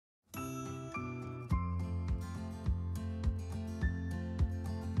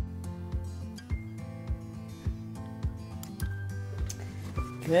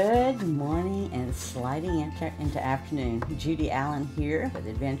Good morning and sliding into afternoon. Judy Allen here with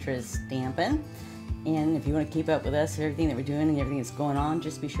Adventurous Stampin. And if you want to keep up with us, everything that we're doing and everything that's going on,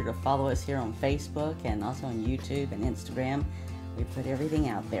 just be sure to follow us here on Facebook and also on YouTube and Instagram. We put everything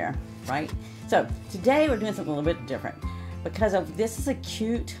out there, right? So today we're doing something a little bit different because of this is a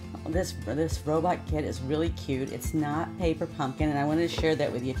cute, this robot kit is really cute. It's not paper pumpkin, and I wanted to share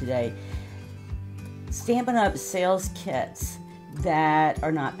that with you today. Stampin' Up! Sales kits that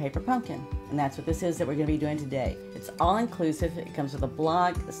are not paper pumpkin, and that's what this is that we're going to be doing today. It's all inclusive. It comes with a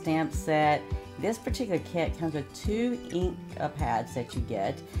block, a stamp set. This particular kit comes with 2 ink pads that you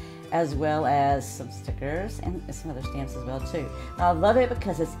get, as well as some stickers and some other stamps as well too. I love it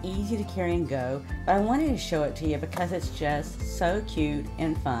because it's easy to carry and go, but I wanted to show it to you because it's just so cute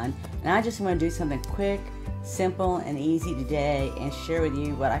and fun, and I just want to do something quick, simple, and easy today and share with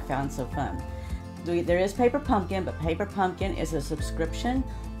you what I found so fun. There is paper pumpkin, but paper pumpkin is a subscription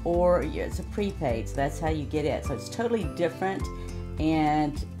or it's a prepaid, so that's how you get it. So it's totally different,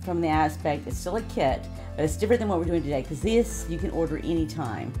 and from the aspect, it's still a kit, but it's different than what we're doing today because this you can order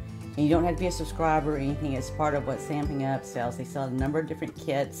anytime, and you don't have to be a subscriber or anything. It's part of what Stampin' Up! Sells. They sell a number of different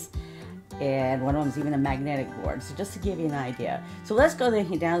kits, and one of them is even a magnetic board. So just to give you an idea. So let's go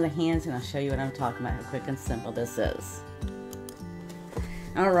down to the hands, and I'll show you what I'm talking about, how quick and simple this is.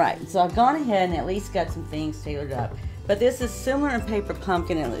 Alright, so I've gone ahead and at least got some things tailored up. But this is similar in paper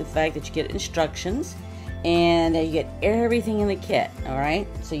pumpkin in the fact that you get instructions and you get everything in the kit, alright?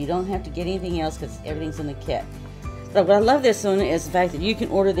 So you don't have to get anything else because everything's in the kit. But what I love this one is the fact that you can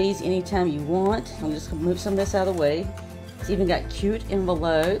order these anytime you want. I'm just going to move some of this out of the way. It's even got cute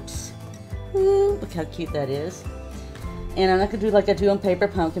envelopes. Ooh, look how cute that is. And I'm not going to do like I do on paper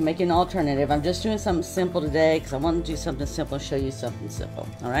pumpkin, make an alternative. I'm just doing something simple today because I want to do something simple and show you something simple.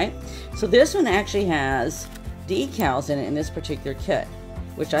 Alright? So this one actually has decals in it in this particular kit,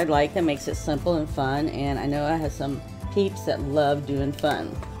 which I like. That makes it simple and fun, and I know I have some peeps that love doing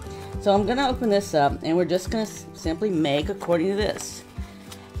fun. So I'm going to open this up, and we're just going to simply make according to this.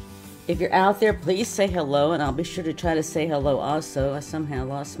 If you're out there, please say hello, and I'll be sure to try to say hello also. I somehow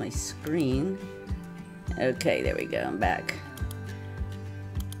lost my screen. Okay, there we go. I'm back.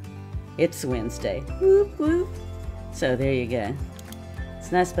 It's Wednesday. Whoop, whoop. So there you go.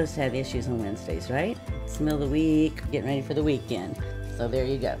 It's not supposed to have issues on Wednesdays, right? It's the middle of the week, getting ready for the weekend. So there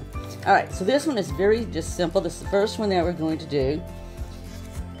you go. Alright, so this one is very just simple. This is the first one that we're going to do.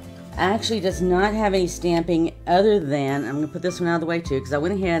 Actually does not have any stamping other than, I'm going to put this one out of the way too, because I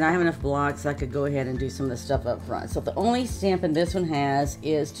went ahead and I have enough blocks so I could go ahead and do some of the stuff up front. So the only stamping this one has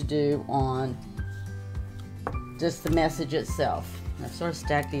is to do on just the message itself. I've sort of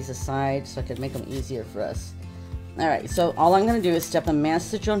stacked these aside so I could make them easier for us. Alright, so all I'm going to do is step a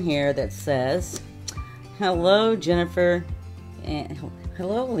message on here that says, hello Jennifer, and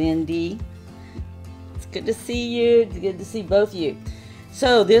hello Lindy. It's good to see you. It's good to see both of you.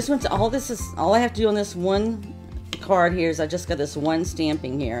 So this one's all I have to do on this one card here is I just got this one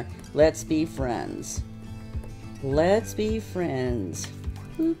stamping here. Let's be friends. Let's be friends.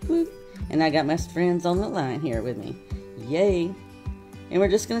 Whoop, whoop. And I got my friends on the line here with me. Yay. And we're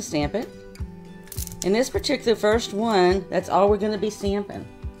just going to stamp it. In this particular first one, that's all we're going to be stamping.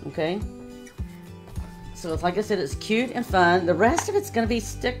 Okay? So it's like I said, it's cute and fun. The rest of it's going to be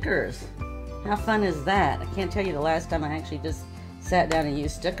stickers. How fun is that? I can't tell you the last time I actually just sat down and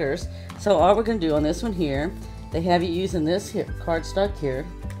used stickers. So all we're going to do on this one here, they have you using this here cardstock here.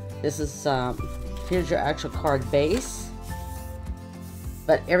 This is, here's your actual card base.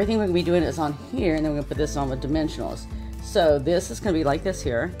 But everything we're going to be doing is on here, and then we're going to put this on with dimensionals. So this is going to be like this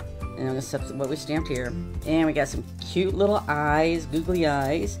here. And I'm going to set what we stamped here. And we got some cute little eyes, googly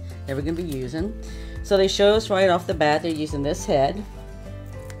eyes, that we're going to be using. So they show us right off the bat they're using this head.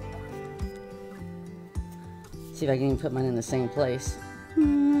 See if I can even put mine in the same place.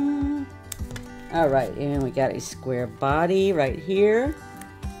 Alright, and we got a square body right here.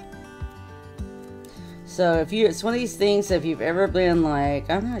 So it's one of these things that if you've ever been like,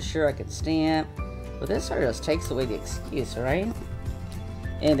 I'm not sure I can stamp, well, this sort of just takes away the excuse, right?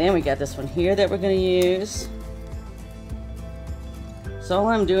 And then we got this one here that we're going to use. So all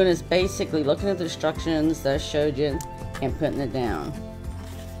I'm doing is basically looking at the instructions that I showed you and putting it down.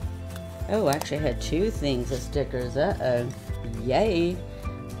 Oh, actually I had 2 things of stickers. Uh-oh. Yay.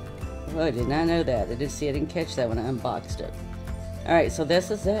 Oh, I did not know that. I didn't catch that when I unboxed it. Alright, so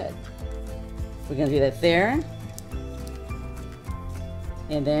this is it. We're going to do that there.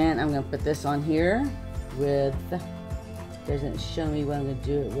 And then I'm going to put this on here with, doesn't show me what I'm going to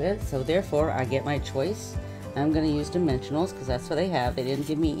do it with. So therefore, I get my choice. I'm going to use dimensionals because that's what they have. They didn't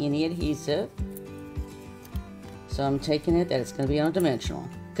give me any adhesive. So I'm taking it that it's going to be on a dimensional.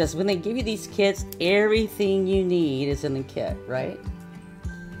 because when they give you these kits, everything you need is in the kit, right?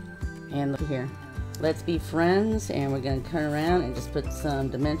 And look here, let's be friends, and we're going to turn around and just put some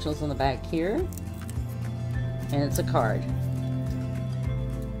dimensionals on the back here, and it's a card.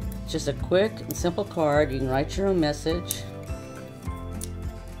 Just a quick and simple card. You can write your own message.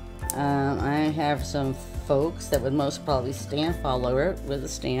 I have some folks that would most probably stamp all over it with the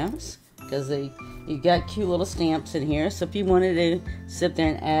stamps, because you got cute little stamps in here. So if you wanted to sit there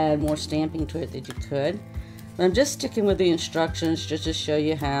and add more stamping to it, that you could. But I'm just sticking with the instructions just to show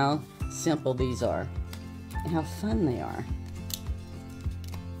you how simple these are and how fun they are.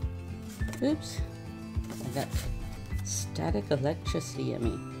 Oops, I got static electricity at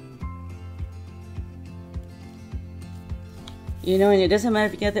me. You know, and it doesn't matter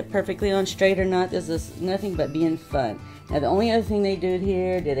if you get that perfectly on straight or not. This is nothing but being fun. Now, the only other thing they did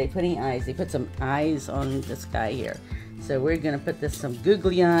here, did they put any eyes? They put some eyes on this guy here. So we're going to put some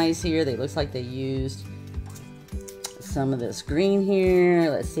googly eyes here. They looks like they used some of this green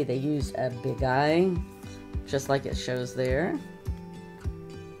here. Let's see, they used a big eye, just like it shows there.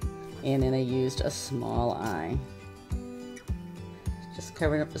 And then they used a small eye. Just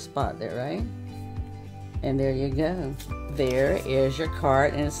covering up the spot there, right? And there you go. There is your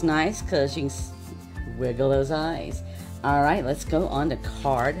card, and it's nice because you can wiggle those eyes. All right, let's go on to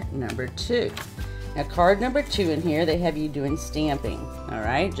card number 2. Now, card number 2 in here, they have you doing stamping. All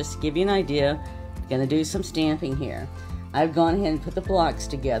right, just to give you an idea, I'm gonna do some stamping here. I've gone ahead and put the blocks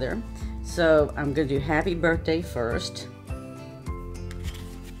together. So I'm gonna do happy birthday first.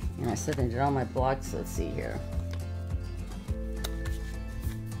 And I said I did all my blocks. Let's see here.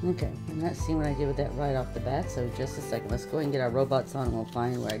 Okay, I'm not seeing what I did with that right off the bat, so just a second. Let's go ahead and get our robots on and we'll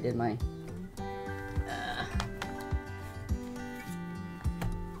find where I did my...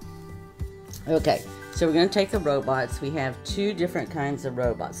 Okay, so we're going to take the robots. We have 2 different kinds of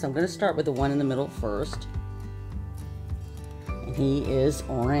robots. So I'm going to start with the one in the middle first. And he is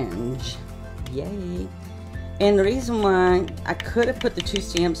orange. Yay! And the reason why I could have put the 2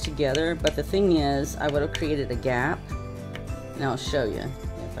 stamps together, but the thing is, I would have created a gap. And I'll show you.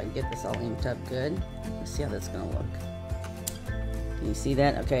 If I get this all inked up good. Let's see how that's going to look. Can you see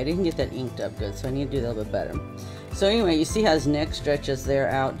that? Okay, I didn't get that inked up good, so I need to do that a little bit better. So anyway, you see how his neck stretches there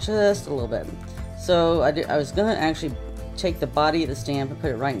out just a little bit. So I was going to actually take the body of the stamp and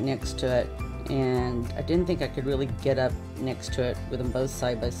put it right next to it, and I didn't think I could really get up next to it with them both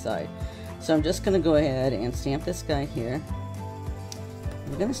side by side. So I'm just going to go ahead and stamp this guy here.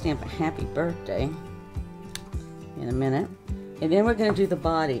 We're going to stamp a happy birthday in a minute. And then we're going to do the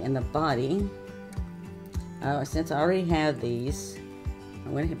body, and the body, since I already have these,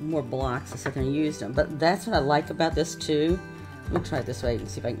 I'm going to have more blocks. I said I used them, but that's what I like about this too. Let me try it this way and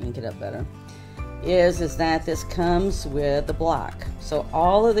see if I can ink it up better. Is that this comes with the block. So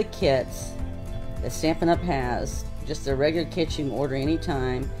all of the kits that Stampin' Up! Has, just the regular kits you can order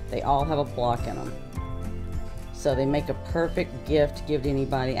anytime, they all have a block in them. So they make a perfect gift to give to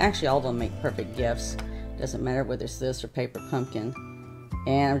anybody. Actually, all of them make perfect gifts. Doesn't matter whether it's this or paper pumpkin.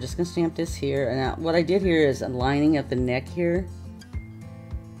 And I'm just going to stamp this here. And now, what I did here is I'm lining up the neck here.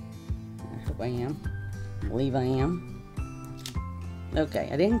 I hope I am. I believe I am. Okay,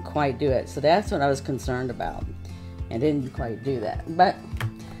 I didn't quite do it. So that's what I was concerned about. I didn't quite do that. But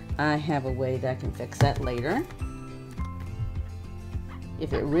I have a way that I can fix that later.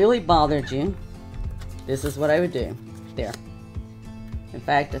 If it really bothered you, this is what I would do. There. In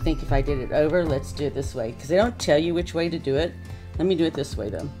fact, I think if I did it over, let's do it this way. Because they don't tell you which way to do it. Let me do it this way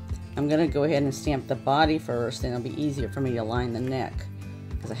though. I'm going to go ahead and stamp the body first, and it'll be easier for me to line the neck.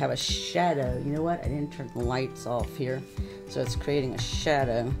 Because I have a shadow. You know what? I didn't turn the lights off here. So it's creating a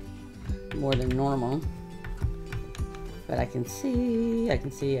shadow more than normal. But I can see. Yeah.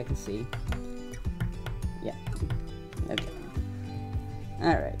 Okay.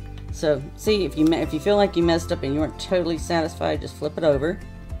 Alright. So, see, if you feel like you messed up and you weren't totally satisfied, just flip it over.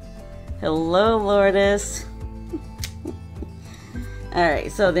 Hello, Lourdes.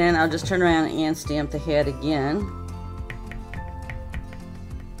 Alright, so then I'll just turn around and stamp the head again.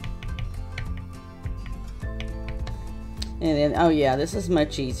 And then, oh yeah, this is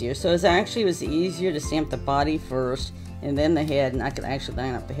much easier. So it was easier to stamp the body first and then the head, and I could actually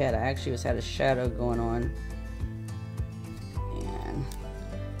line up the head. I actually had a shadow going on.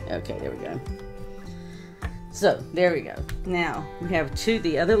 Okay, there we go. So, there we go. Now, we have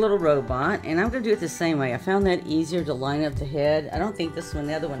the other little robot, and I'm going to do it the same way. I found that easier to line up the head. I don't think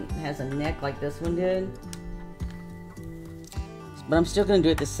the other one has a neck like this one did. But I'm still going to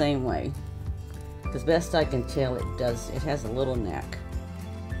do it the same way. Because best I can tell, it has a little neck.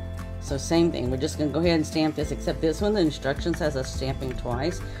 So same thing, we're just gonna go ahead and stamp this, except this one, the instructions has us stamping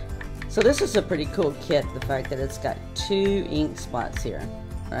twice. So this is a pretty cool kit, the fact that it's got 2 ink spots here,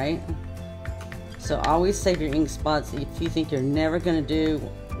 right? So always save your ink spots. If you think you're never gonna do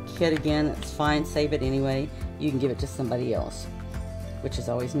a kit again, it's fine, save it anyway. You can give it to somebody else, which is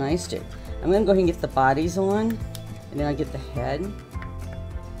always nice too. I'm gonna go ahead and get the bodies on, and then I'll get the head.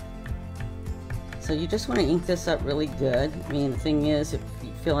 So you just want to ink this up really good. I mean, the thing is, if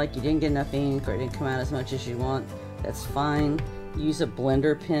you feel like you didn't get enough ink or it didn't come out as much as you want, that's fine. Use a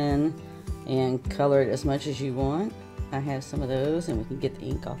blender pen and color it as much as you want. I have some of those, and we can get the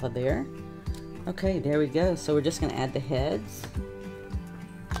ink off of there. Okay, there we go. So we're just going to add the heads,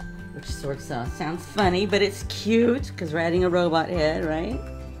 which sort of sounds funny, but it's cute because we're adding a robot head, right?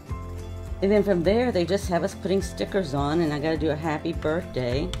 And then from there, they just have us putting stickers on, and I got to do a happy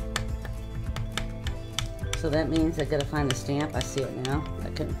birthday. So that means I gotta find the stamp. I see it now. I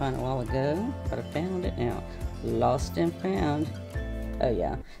couldn't find it a while ago, but I found it now. Lost and found. Oh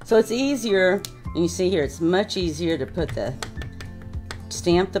yeah. So it's easier, and you see here, it's much easier to put the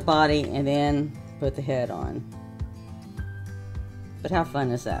stamp the body and then put the head on. But how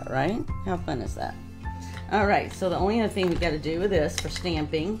fun is that, right? How fun is that? All right. So the only other thing we got to do with this for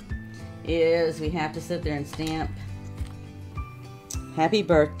stamping is we have to sit there and stamp happy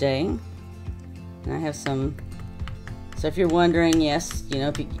birthday. And I have some, so if you're wondering, yes, you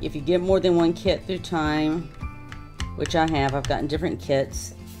know, if you get more than one kit through time, which I have, I've gotten different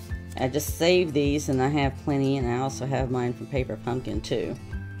kits. I just save these, and I have plenty, and I also have mine from Paper Pumpkin too.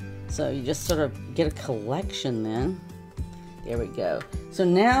 So you just sort of get a collection then. There we go. So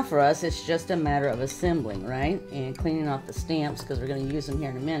now for us, it's just a matter of assembling, right? And cleaning off the stamps, because we're going to use them here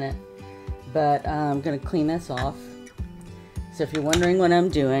in a minute. But I'm going to clean this off. So if you're wondering what I'm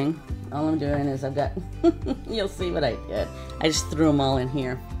doing, all I'm doing is I've got, you'll see what I did. I just threw them all in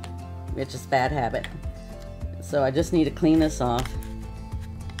here, which is a bad habit. So I just need to clean this off,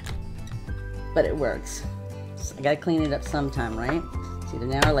 but it works. So I gotta clean it up sometime, right? It's either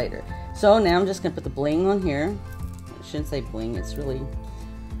now or later. So now I'm just gonna put the bling on here. I shouldn't say bling, it's really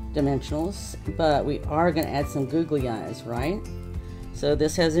dimensionals, but we are gonna add some googly eyes, right? So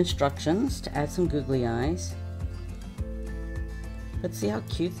this has instructions to add some googly eyes. But see how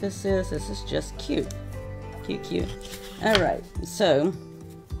cute this is? This is just cute. Cute, cute. Alright, so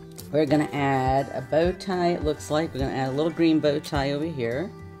we're going to add a bow tie, it looks like. We're going to add a little green bow tie over here.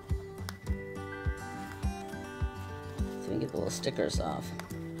 So we can get the little stickers off.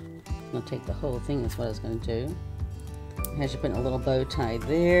 I'm going to take the whole thing, is what I was going to do. As you're putting a little bow tie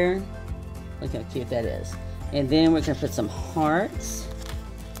there. Look how cute that is. And then we're going to put some hearts.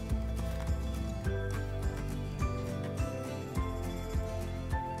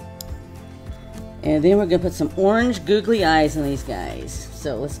 And then we're going to put some orange googly eyes on these guys.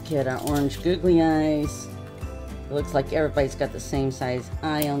 So let's get our orange googly eyes. It looks like everybody's got the same size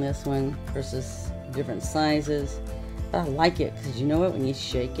eye on this one versus different sizes. But I like it because you know what? When you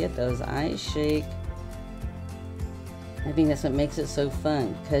shake it, those eyes shake. I think that's what makes it so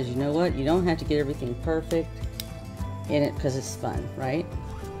fun. Because you know what? You don't have to get everything perfect in it because it's fun, right?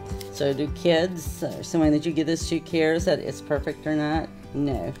 So do kids or someone that you give this to cares that it's perfect or not?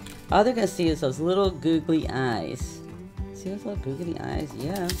 No. All they're going to see is those little googly eyes. See those little googly eyes?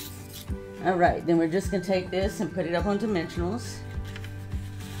 Yeah. Alright, then we're just going to take this and put it up on dimensionals.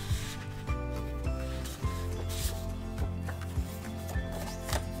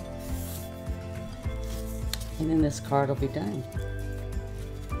 And then this card will be done.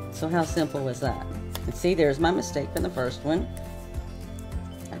 So how simple was that? And see, there's my mistake in the first one.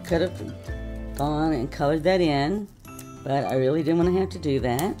 I could have gone and colored that in, but I really didn't want to have to do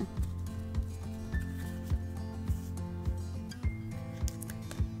that.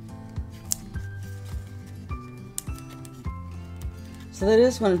 So that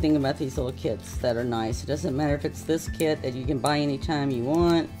is one thing about these little kits that are nice. It doesn't matter if it's this kit that you can buy anytime you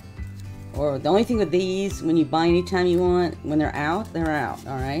want, or the only thing with these, when you buy anytime you want, when they're out,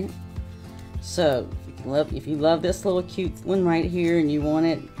 alright? So, if you love this little cute one right here and you want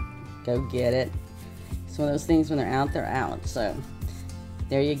it, go get it. It's one of those things when they're out. So,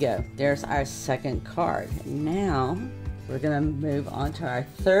 there you go. There's our second card. Now, we're going to move on to our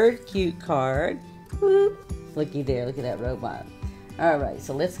third cute card. Whoop. Looky there, look at that robot. Alright,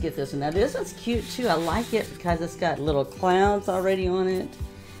 so let's get this one. Now this one's cute too. I like it because it's got little clouds already on it.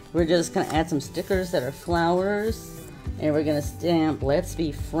 We're just going to add some stickers that are flowers. And we're going to stamp Let's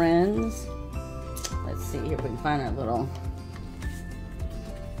Be Friends. Let's see here if we can find our little...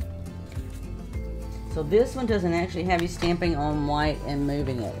 So this one doesn't actually have you stamping on white and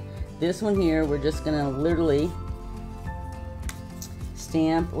moving it. This one here, we're just going to literally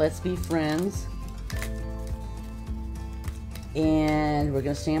stamp Let's Be Friends. And we're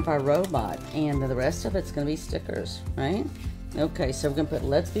going to stamp our robot. And the rest of it's going to be stickers, right? Okay, so we're going to put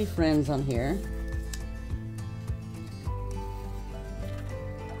Let's Be Friends on here.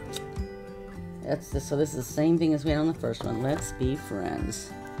 So this is the same thing as we had on the first one. Let's be friends.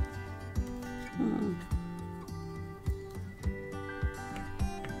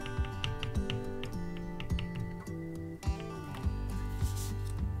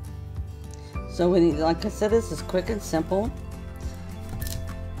 So like I said, this is quick and simple.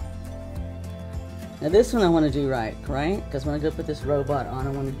 Now this one I want to do right? Because when I go put this robot on, I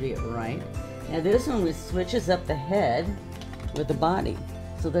want to do it right. Now this one switches up the head with the body.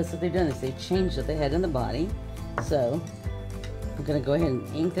 So that's what they've done, is they've changed up the head and the body. So I'm going to go ahead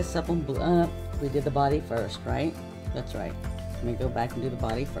and ink this up on blue. We did the body first, right? That's right. Let me go back and do the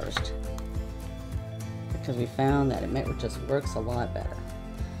body first, because we found that it just works a lot better.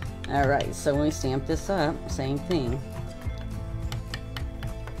 Alright, so when we stamp this up, same thing.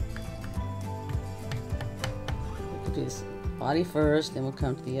 We'll do this body first, then we'll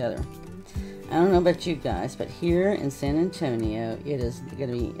come to the other. I don't know about you guys, but here in San Antonio, it is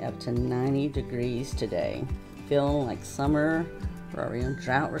going to be up to 90 degrees today. Feeling like summer. We're already on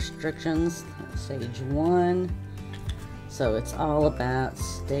drought restrictions, stage 1. So it's all about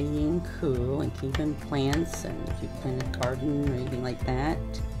staying cool and keeping plants, and if you plant a garden or anything like that,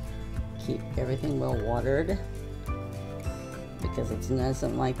 keep everything well watered, because it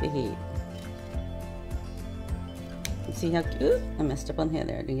doesn't like the heat. See how cute? I messed up on the head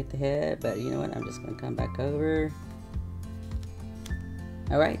there. I didn't get the head, but you know what? I'm just going to come back over.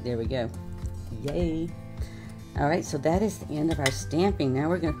 Alright, there we go. Yay! Alright, so that is the end of our stamping. Now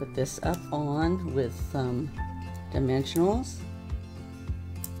we're going to put this up on with some dimensionals.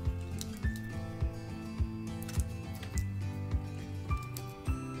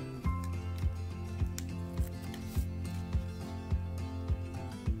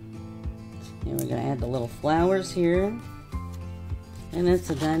 And we're going to add the little flowers here, and it's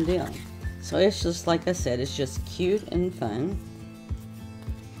a done deal. So it's just, like I said, it's just cute and fun.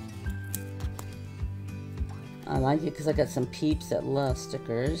 I like it because I got some peeps that love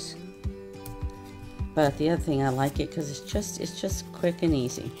stickers. But the other thing, I like it because it's just quick and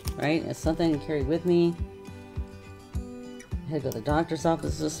easy, right? It's something I can carry with me. I had to go to the doctor's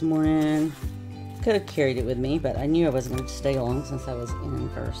office this morning. Could have carried it with me, but I knew I wasn't going to stay long since I was in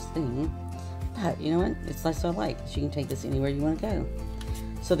first thing. But you know what? It's like, so I like. So you can take this anywhere you want to go.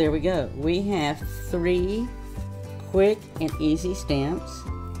 So there we go. We have 3 quick and easy stamped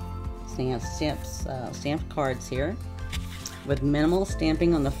cards here, with minimal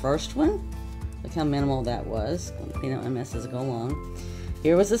stamping on the first one. Look how minimal that was. You know, my messes go along.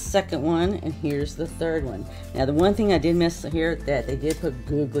 Here was the second one, and here's the third one. Now the one thing I did miss here, that they did put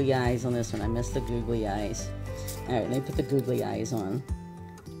googly eyes on this one. I missed the googly eyes. All right, they put the googly eyes on.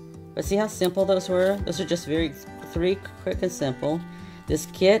 But see how simple those were? Those are just 3 quick and simple. This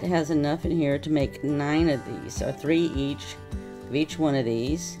kit has enough in here to make 9 of these, so 3 each of each one of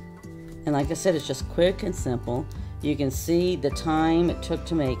these. And like I said, it's just quick and simple. You can see the time it took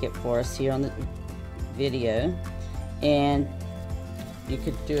to make it for us here on the video, and you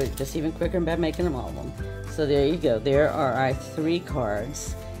could do it just even quicker by making them all of them. So there you go. There are our 3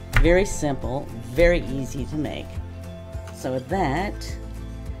 cards. Very simple, very easy to make. So with that,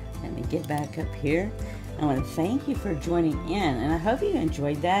 let me get back up here. I want to thank you for joining in, and I hope you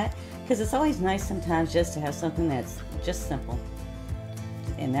enjoyed that, because it's always nice sometimes just to have something that's just simple.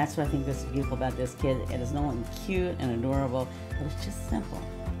 And that's what I think is beautiful about this kit. It is not only cute and adorable, but it's just simple.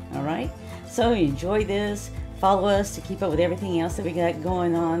 Alright? So enjoy this. Follow us to keep up with everything else that we got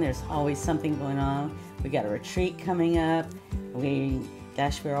going on. There's always something going on. We got a retreat coming up. We're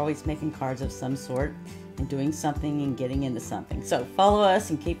always making cards of some sort and doing something and getting into something. So follow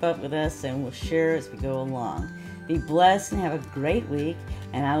us and keep up with us, and we'll share as we go along. Be blessed and have a great week,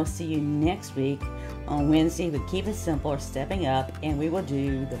 and I will see you next week on Wednesday with Keep It Simple or Stepping Up, and we will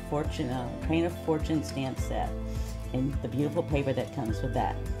do the Crane of Fortune stamp set and the beautiful paper that comes with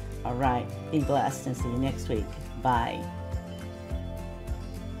that. All right, be blessed and see you next week. Bye.